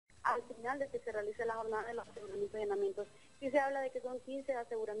al final de que se realice la jornada de los aseguramientos y allanamientos. Sí se habla de que son 15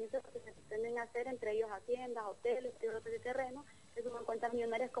 aseguramientos que se pretenden hacer, entre ellos haciendas, hoteles, lotes de terreno, que suman cuentas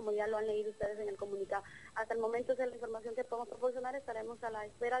millonarias, como ya lo han leído ustedes en el comunicado. Hasta el momento, esa es la información que podemos proporcionar. Estaremos a la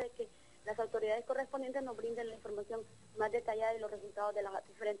espera de que las autoridades correspondientes nos brinden la información más detallada y los resultados de las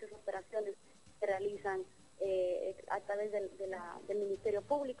diferentes operaciones que realizan a través del Ministerio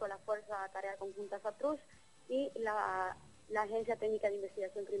Público, la Fuerza Tarea Conjunta FATRUS y la Agencia Técnica de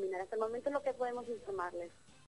Investigación Criminal. Hasta el momento es lo que podemos informarles.